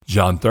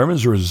John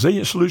Thurman's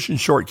Resilient Solutions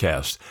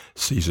Shortcast,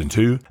 Season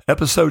 2,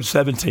 Episode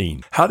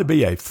 17, How to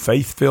Be a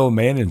Faith-Filled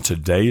Man in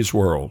Today's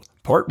World,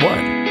 Part 1.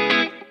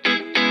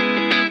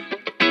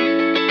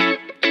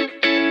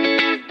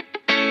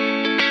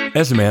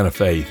 As a man of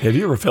faith, have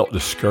you ever felt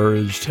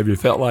discouraged? Have you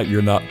felt like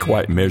you're not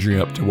quite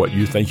measuring up to what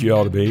you think you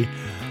ought to be?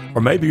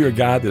 Or maybe you're a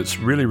guy that's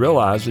really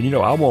realizing,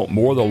 I want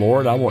more of the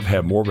Lord. I want to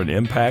have more of an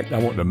impact. I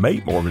want to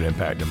make more of an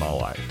impact in my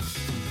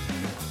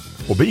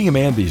life. Well, being a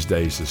man these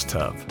days is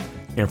tough.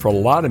 And for a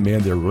lot of men,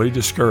 they're really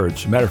discouraged.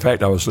 As a matter of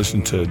fact, I was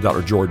listening to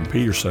Dr. Jordan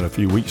Peterson a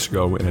few weeks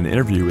ago in an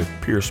interview with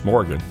Piers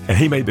Morgan, and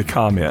he made the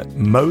comment,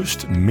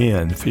 most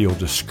men feel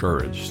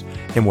discouraged.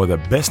 And one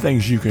of the best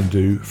things you can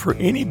do for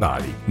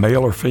anybody,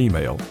 male or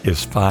female,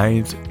 is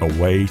find a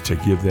way to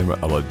give them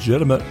a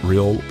legitimate,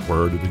 real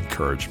word of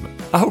encouragement.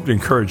 I hope to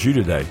encourage you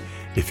today.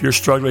 If you're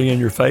struggling in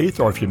your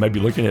faith, or if you may be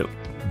looking at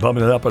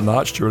bumping it up a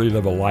notch to really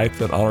live a life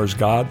that honors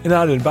God. And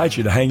I'd invite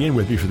you to hang in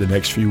with me for the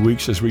next few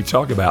weeks as we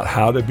talk about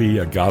how to be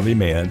a godly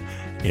man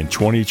in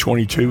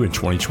 2022 and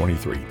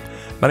 2023.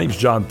 My name is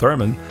John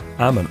Thurman.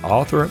 I'm an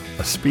author,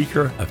 a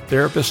speaker, a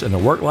therapist, and a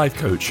work-life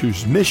coach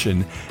whose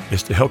mission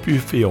is to help you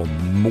feel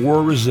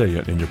more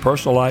resilient in your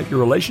personal life,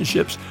 your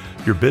relationships,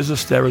 your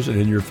business endeavors,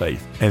 and in your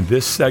faith. And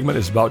this segment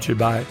is brought to you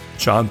by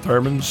John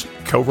Thurman's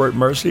Covert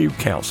Mercy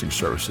Counseling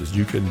Services.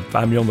 You can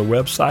find me on the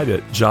website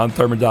at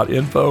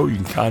johnthurman.info. You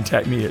can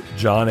contact me at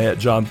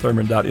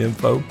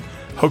john@johnthurman.info.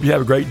 Hope you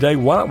have a great day.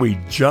 Why don't we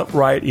jump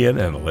right in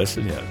and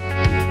listen in?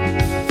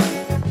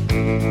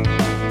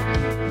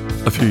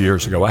 A few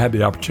years ago, I had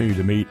the opportunity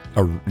to meet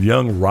a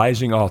young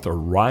rising author,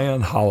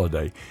 Ryan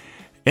Holiday.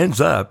 Ends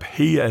up,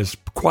 he is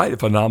quite a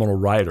phenomenal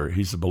writer.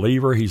 He's a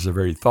believer. He's a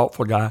very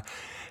thoughtful guy.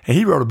 And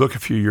he wrote a book a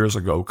few years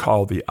ago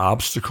called The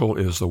Obstacle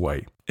is the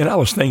Way. And I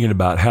was thinking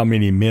about how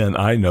many men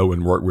I know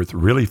and work with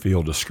really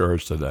feel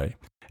discouraged today.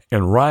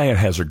 And Ryan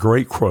has a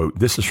great quote.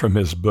 This is from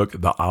his book,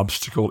 The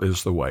Obstacle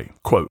is the Way.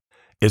 Quote,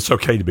 "It's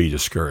okay to be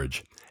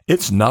discouraged.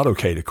 It's not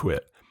okay to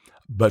quit.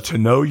 But to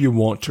know you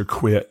want to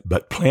quit,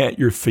 but plant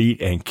your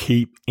feet and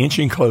keep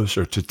inching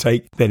closer to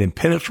take that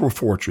impenetrable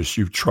fortress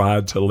you've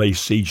tried to lay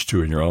siege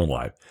to in your own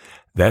life.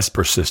 That's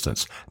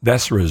persistence.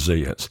 That's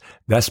resilience.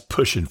 That's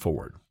pushing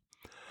forward."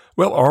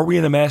 Well, are we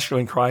in a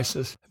masculine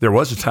crisis? There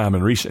was a time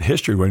in recent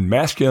history when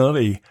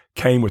masculinity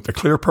came with the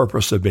clear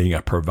purpose of being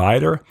a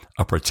provider,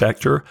 a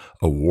protector,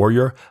 a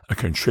warrior, a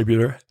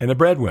contributor, and a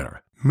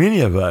breadwinner.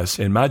 Many of us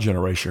in my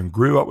generation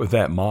grew up with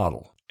that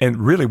model. And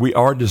really, we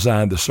are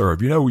designed to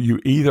serve. You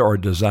either are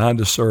designed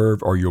to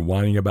serve or you're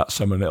whining about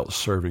someone else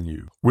serving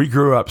you. We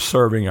grew up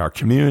serving our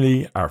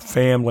community, our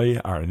family,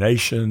 our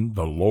nation,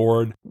 the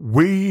Lord.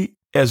 We,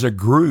 as a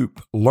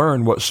group,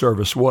 learned what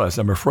service was.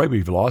 I'm afraid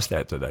we've lost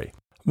that today.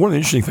 One of the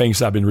interesting things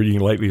I've been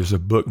reading lately is a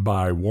book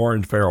by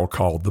Warren Farrell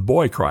called The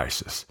Boy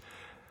Crisis.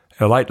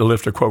 I'd like to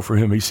lift a quote from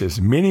him. He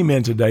says, "Many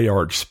men today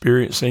are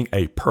experiencing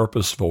a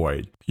purpose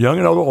void. Young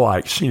and old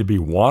alike seem to be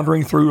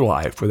wandering through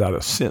life without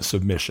a sense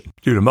of mission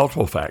due to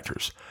multiple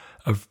factors.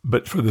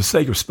 But for the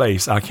sake of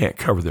space, I can't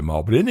cover them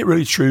all. But isn't it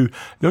really true?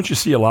 Don't you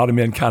see a lot of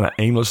men kind of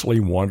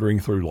aimlessly wandering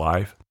through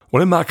life?"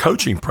 Well, in my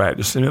coaching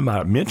practice and in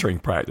my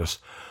mentoring practice,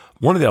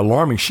 one of the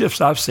alarming shifts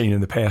I've seen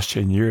in the past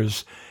 10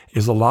 years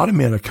is a lot of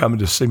men are coming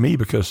to see me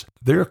because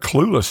they're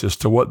clueless as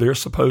to what they're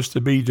supposed to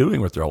be doing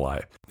with their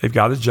life. They've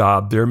got a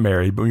job, they're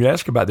married, but when you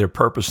ask about their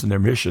purpose and their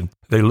mission,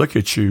 they look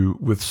at you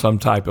with some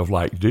type of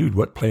like, dude,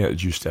 what planet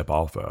did you step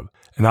off of?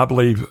 And I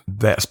believe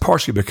that's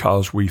partially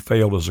because we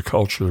failed as a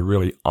culture to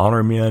really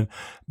honor men,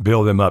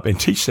 build them up, and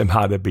teach them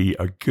how to be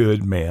a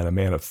good man, a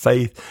man of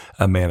faith,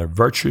 a man of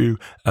virtue,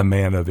 a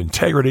man of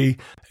integrity,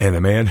 and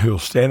a man who'll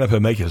stand up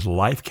and make his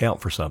life count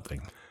for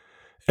something.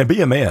 And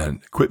be a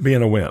man. Quit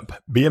being a wimp.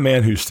 Be a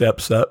man who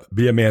steps up.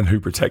 Be a man who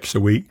protects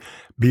the weak.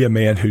 Be a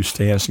man who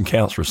stands and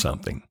counts for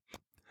something.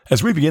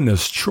 As we begin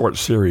this short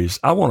series,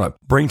 I want to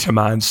bring to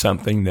mind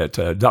something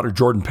that Dr.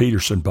 Jordan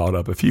Peterson brought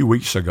up a few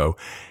weeks ago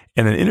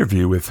in an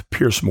interview with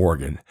Piers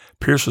Morgan.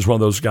 Piers is one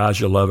of those guys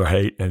you love or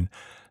hate, and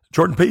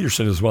Jordan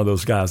Peterson is one of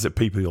those guys that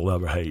people you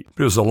love or hate.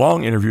 It was a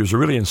long interview. It was a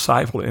really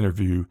insightful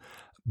interview.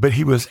 But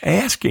he was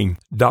asking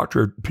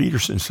Dr.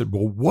 Peterson, said,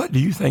 well, what do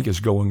you think is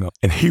going on?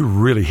 And he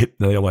really hit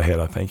the nail on the head,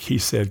 I think. He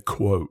said,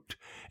 quote,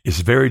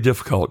 "It's very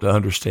difficult to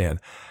understand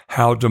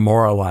how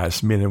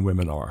demoralized men and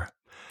women are.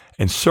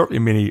 And certainly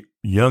many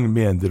young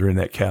men that are in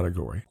that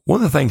category." One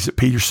of the things that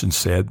Peterson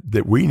said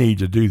that we need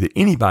to do, that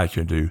anybody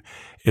can do,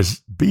 is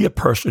be a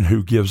person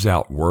who gives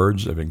out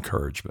words of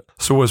encouragement.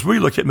 So as we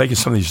look at making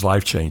some of these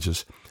life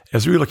changes,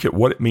 as we look at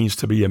what it means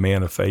to be a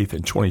man of faith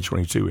in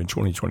 2022 and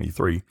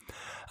 2023,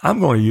 I'm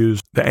going to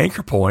use the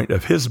anchor point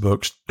of his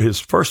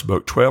first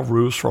book, 12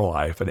 Rules for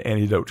Life, An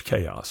Antidote to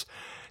Chaos.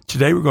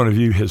 Today, we're going to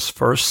view his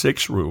first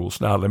 6 rules.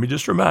 Now, let me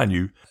just remind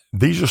you,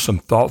 these are some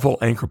thoughtful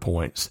anchor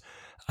points.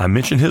 I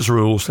mentioned his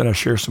rules, and I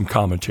share some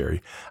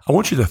commentary. I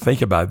want you to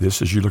think about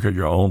this as you look at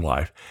your own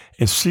life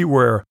and see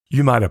where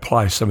you might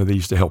apply some of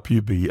these to help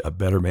you be a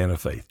better man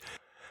of faith.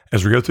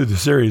 As we go through the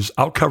series,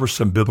 I'll cover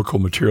some biblical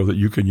material that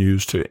you can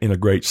use to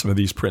integrate some of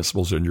these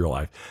principles in your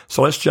life.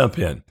 So let's jump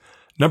in.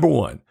 Number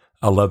 1.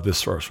 I love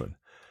this first one.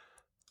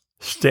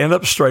 Stand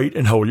up straight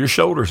and hold your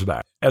shoulders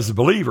back. As a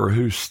believer,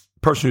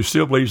 person who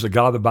still believes the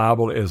God of the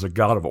Bible is a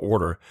God of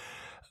order,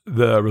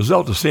 the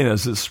result of sin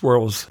is this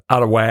world's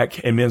out of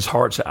whack and men's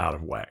hearts are out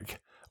of whack.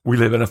 We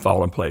live in a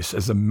fallen place.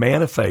 As a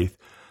man of faith,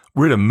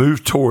 we're to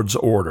move towards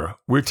order.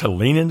 We're to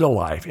lean into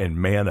life and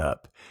man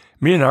up.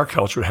 Men in our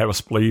culture have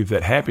us believe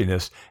that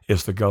happiness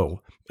is the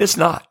goal. It's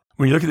not.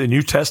 When you look at the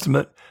New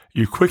Testament,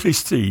 you quickly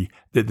see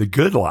that the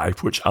good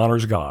life, which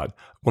honors God,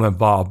 will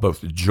involve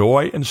both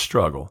joy and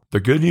struggle. The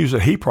good news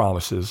that he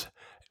promises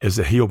is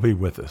that he'll be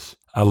with us.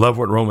 I love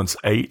what Romans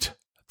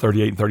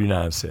 8:38 and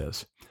 39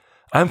 says.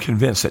 I'm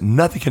convinced that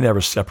nothing can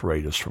ever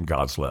separate us from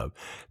God's love.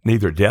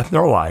 Neither death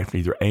nor life,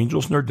 neither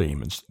angels nor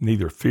demons,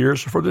 neither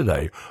fears for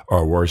today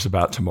or worries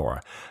about tomorrow.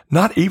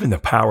 Not even the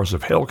powers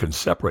of hell can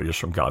separate us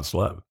from God's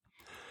love.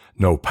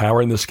 No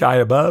power in the sky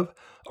above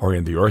or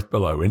in the earth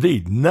below.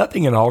 Indeed,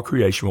 nothing in all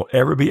creation will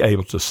ever be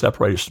able to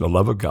separate us from the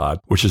love of God,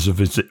 which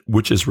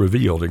is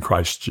revealed in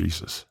Christ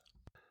Jesus.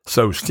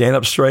 So stand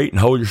up straight and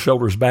hold your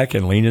shoulders back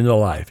and lean into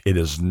life. It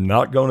is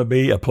not going to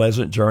be a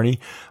pleasant journey,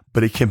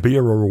 but it can be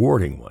a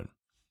rewarding one.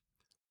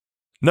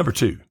 Number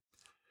 2,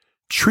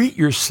 treat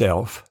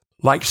yourself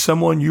like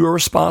someone you are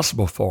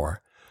responsible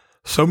for.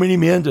 So many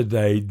men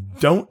today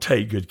don't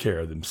take good care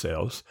of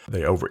themselves.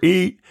 They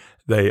overeat,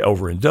 they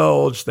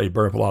overindulge, they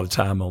burn up a lot of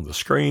time on the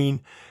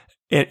screen,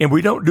 and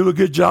we don't do a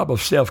good job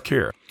of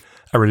self-care.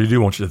 I really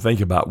do want you to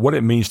think about what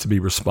it means to be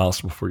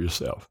responsible for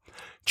yourself.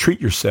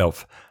 Treat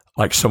yourself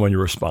like someone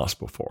you're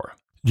responsible for.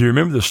 Do you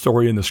remember the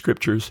story in the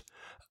scriptures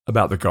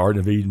about the Garden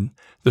of Eden?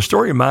 The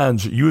story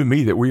reminds you and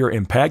me that we are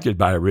impacted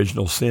by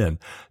original sin.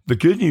 The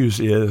good news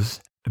is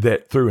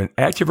that through an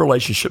active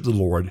relationship with the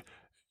Lord,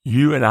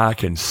 you and I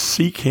can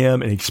seek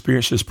him and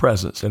experience his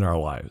presence in our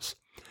lives.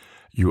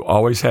 You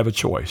always have a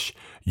choice.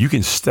 You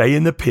can stay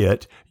in the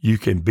pit. You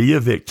can be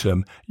a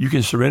victim. You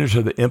can surrender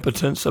to the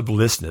impotence of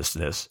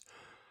listlessness.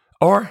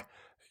 Or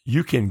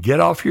you can get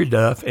off your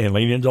duff and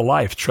lean into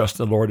life, trust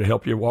the Lord to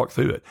help you walk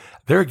through it.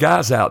 There are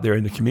guys out there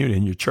in the community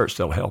in your church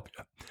that'll help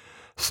you.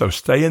 So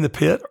stay in the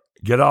pit,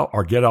 get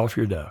off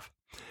your duff.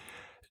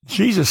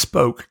 Jesus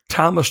spoke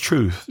timeless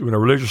truth when a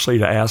religious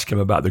leader asked him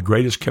about the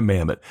greatest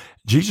commandment.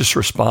 Jesus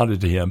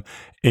responded to him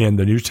in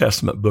the New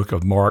Testament book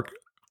of Mark,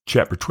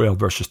 chapter 12,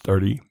 verses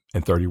 30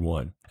 and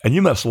 31. And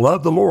you must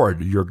love the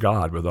Lord, your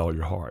God, with all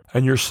your heart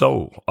and your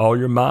soul, all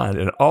your mind,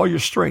 and all your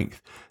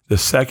strength. The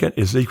second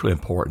is equally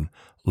important.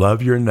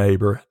 Love your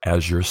neighbor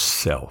as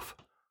yourself.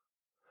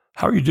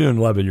 How are you doing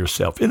loving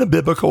yourself? In a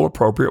biblical,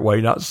 appropriate way,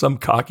 not some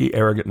cocky,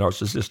 arrogant,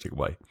 narcissistic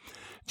way.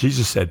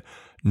 Jesus said,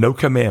 no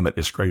commandment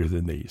is greater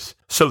than these.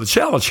 So the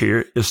challenge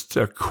here is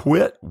to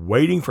quit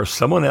waiting for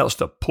someone else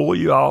to pull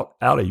you out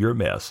of your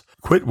mess.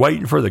 Quit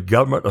waiting for the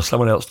government or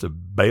someone else to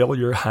bail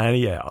your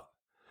hiney out.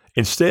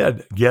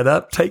 Instead, get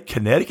up, take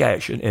kinetic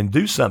action, and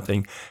do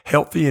something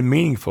healthy and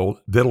meaningful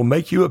that'll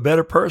make you a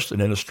better person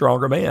and a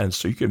stronger man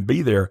so you can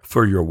be there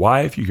for your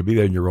wife, you can be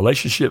there in your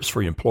relationships,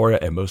 for your employer,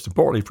 and most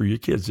importantly, for your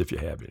kids if you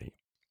have any.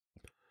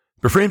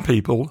 Befriend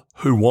people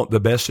who want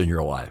the best in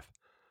your life.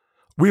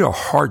 We are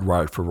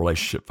hardwired for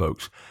relationship,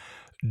 folks.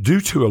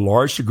 Due to a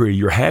large degree,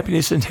 your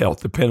happiness and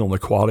health depend on the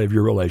quality of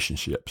your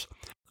relationships.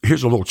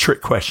 Here's a little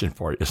trick question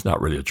for you. It's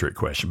not really a trick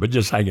question, but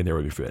just hang in there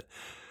with your fit.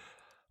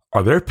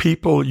 Are there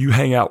people you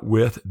hang out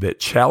with that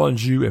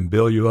challenge you and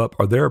build you up?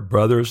 Are there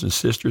brothers and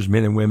sisters,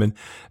 men and women,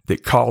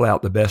 that call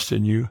out the best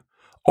in you?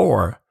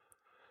 Or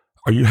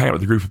are you hanging out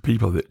with a group of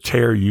people that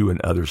tear you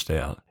and others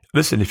down?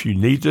 Listen, if you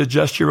need to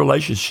adjust your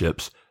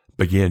relationships,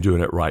 begin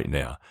doing it right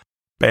now.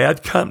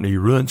 Bad company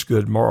ruins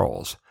good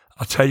morals.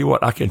 I'll tell you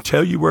what, I can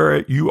tell you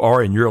where you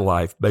are in your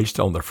life based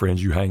on the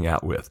friends you hang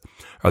out with.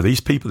 Are these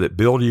people that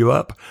build you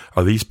up?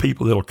 Are these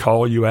people that will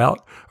call you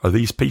out? Are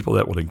these people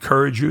that will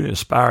encourage you and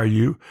inspire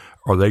you?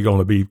 Or are they going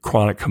to be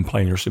chronic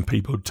complainers and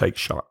people who take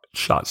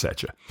shots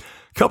at you?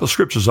 A couple of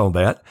scriptures on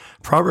that.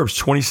 Proverbs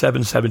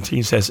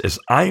 27:17 says, as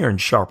iron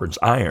sharpens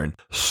iron,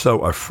 so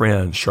a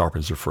friend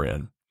sharpens a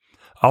friend.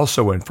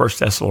 Also in 1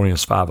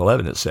 Thessalonians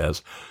 5:11, it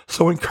says,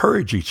 so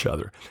encourage each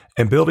other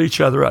and build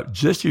each other up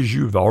just as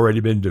you've already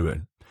been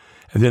doing.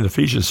 And then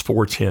Ephesians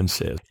 4:10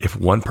 says, if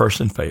one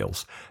person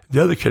fails,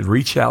 the other can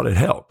reach out and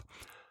help.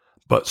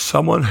 But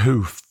someone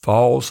who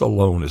falls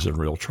alone is in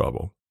real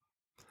trouble.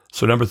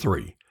 So number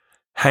 3,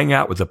 hang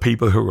out with the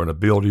people who are going to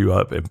build you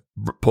up and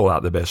pull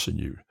out the best in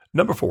you.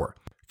 Number 4,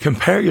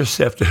 compare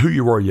yourself to who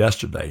you were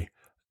yesterday,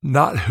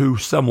 not who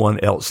someone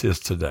else is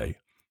today.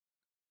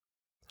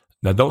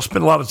 Now, don't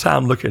spend a lot of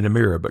time looking in the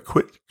mirror, but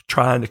quit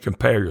trying to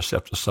compare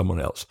yourself to someone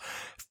else.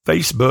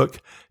 Facebook,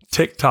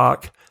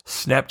 TikTok,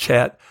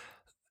 Snapchat,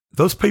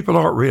 those people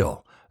aren't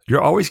real.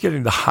 You're always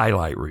getting the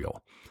highlight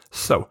reel.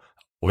 So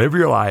live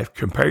your life,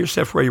 compare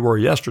yourself to where you were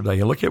yesterday,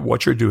 and look at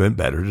what you're doing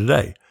better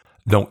today.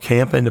 Don't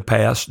camp in the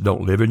past.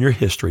 Don't live in your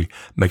history.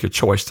 Make a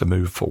choice to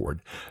move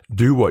forward.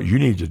 Do what you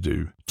need to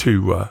do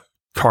to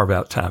carve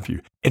out time for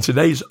you. In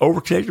today's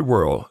overconnected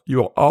world, you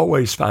will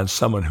always find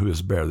someone who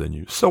is better than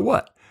you. So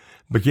what?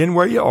 Begin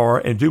where you are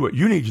and do what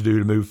you need to do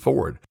to move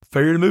forward.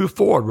 Failure to move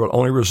forward will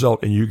only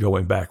result in you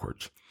going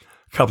backwards.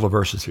 A couple of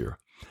verses here.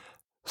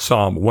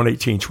 Psalm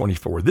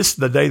 118:24. This is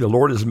the day the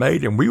Lord has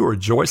made, and we will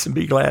rejoice and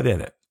be glad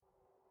in it.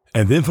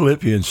 And then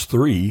Philippians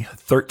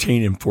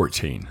 3:13 and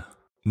 14.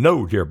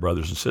 No, dear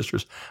brothers and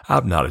sisters,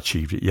 I've not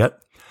achieved it yet,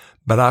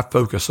 but I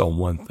focus on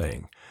one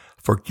thing.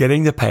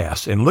 Forgetting the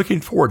past and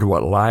looking forward to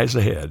what lies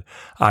ahead,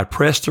 I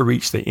press to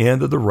reach the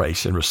end of the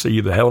race and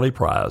receive the heavenly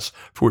prize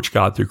for which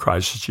God through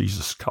Christ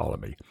Jesus is calling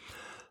me.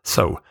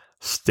 So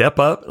step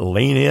up,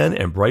 lean in,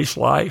 embrace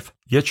life,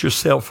 get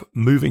yourself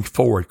moving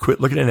forward. Quit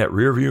looking in that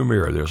rearview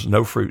mirror. There's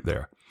no fruit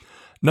there.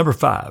 Number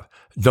 5,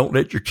 don't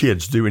let your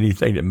kids do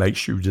anything that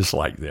makes you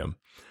dislike them.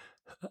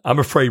 I'm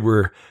afraid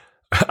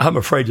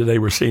today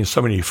we're seeing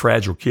so many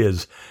fragile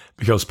kids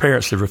because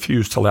parents have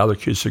refused to allow their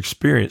kids to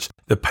experience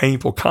the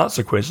painful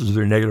consequences of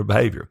their negative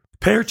behavior.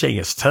 Parenting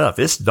is tough.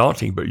 It's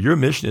daunting, but your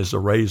mission is to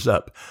raise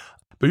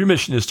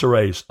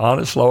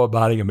honest,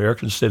 law-abiding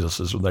American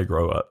citizens when they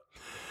grow up.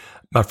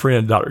 My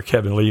friend, Dr.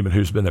 Kevin Lehman,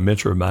 who's been a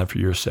mentor of mine for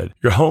years, said,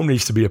 your home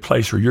needs to be a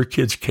place where your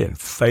kids can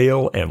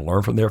fail and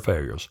learn from their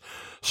failures.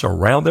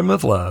 Surround them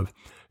with love,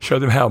 show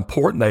them how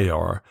important they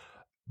are,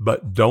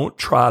 but don't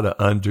try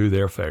to undo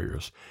their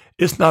failures.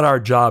 It's not our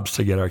jobs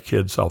to get our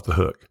kids off the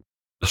hook.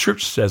 The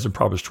scripture says in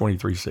Proverbs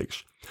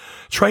 23:6,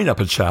 train up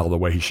a child the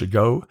way he should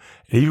go,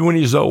 and even when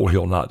he's old,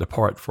 he'll not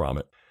depart from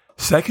it.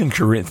 2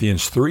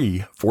 Corinthians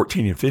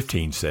 3:14 and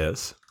 15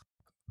 says,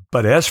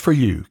 but as for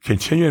you,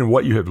 continue in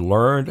what you have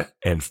learned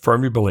and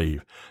firmly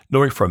believe,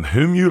 knowing from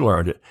whom you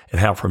learned it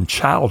and how from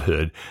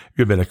childhood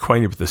you have been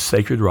acquainted with the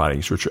sacred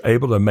writings, which are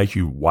able to make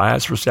you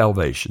wise for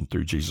salvation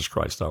through Jesus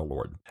Christ our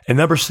Lord. And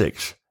number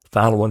 6,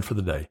 final one for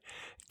the day,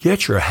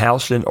 get your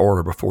house in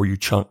order before you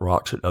chunk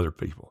rocks at other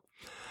people.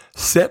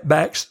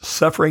 Setbacks,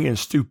 suffering, and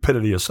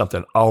stupidity is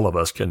something all of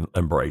us can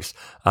embrace.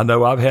 I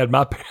know I've had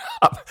I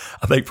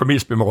think for me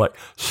it's been more like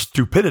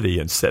stupidity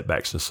and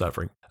setbacks and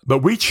suffering. But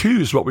we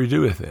choose what we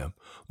do with them.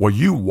 Will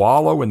you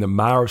wallow in the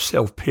mire of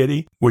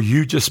self-pity? Will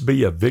you just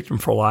be a victim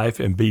for life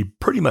and be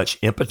pretty much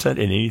impotent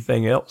in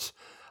anything else?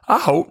 I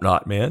hope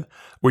not, man.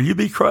 Will you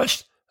be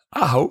crushed?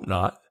 I hope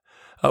not.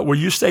 Will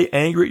you stay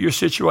angry at your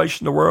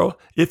situation in the world?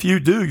 If you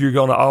do, you're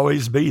going to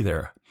always be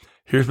there.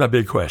 Here's my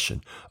big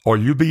question. Or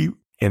you be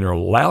and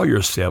allow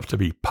yourself to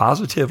be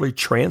positively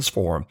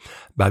transformed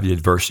by the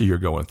adversity you're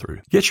going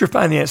through. Get your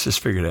finances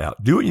figured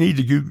out. Do what you need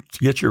to do to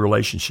get your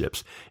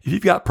relationships. If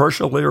you've got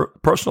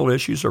personal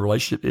issues or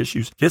relationship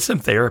issues, get some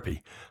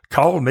therapy.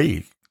 Call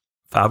me,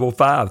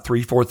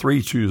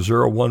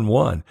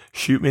 505-343-2011.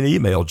 Shoot me an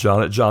email,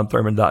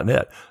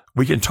 john@johnthurman.net.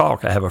 We can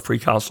talk. I have a free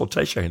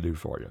consultation I can do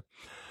for you.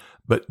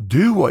 But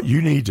do what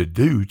you need to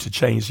do to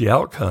change the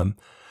outcome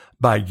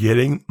by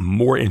getting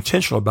more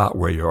intentional about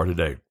where you are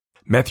today.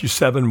 Matthew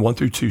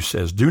 7:1-2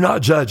 says, do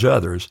not judge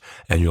others,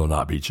 and you'll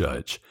not be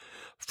judged.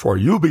 For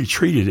you'll be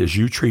treated as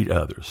you treat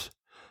others.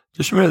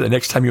 Just remember that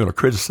next time you want to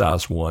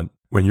criticize one,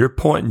 when you're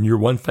pointing your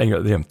one finger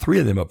at them,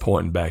 3 of them are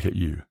pointing back at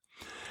you.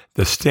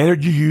 The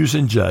standard you use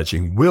in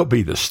judging will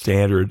be the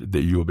standard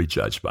that you will be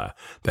judged by.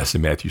 That's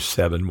in Matthew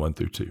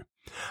 7:1-2.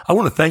 I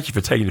want to thank you for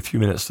taking a few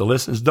minutes to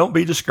listen. Don't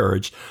be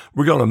discouraged.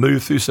 We're going to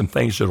move through some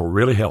things that will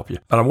really help you.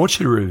 But I want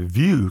you to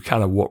review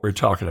kind of what we're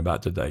talking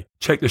about today.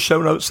 Check the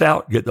show notes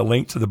out. Get the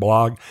link to the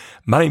blog.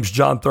 My name's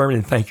John Thurman,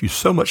 and thank you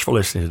so much for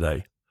listening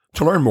today.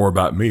 To learn more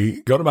about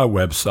me, go to my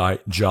website,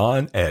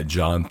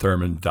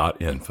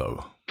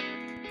 john@johnthurman.info.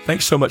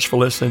 Thanks so much for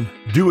listening.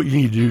 Do what you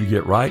need to do to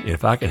get right, and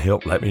if I can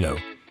help, let me know.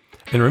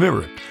 And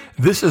remember,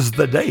 this is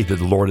the day that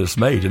the Lord has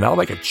made, and I'll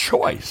make a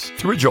choice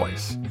to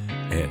rejoice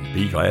and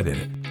be glad in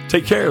it.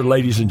 Take care,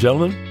 ladies and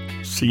gentlemen.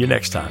 See you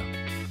next time.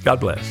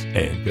 God bless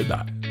and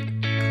goodbye.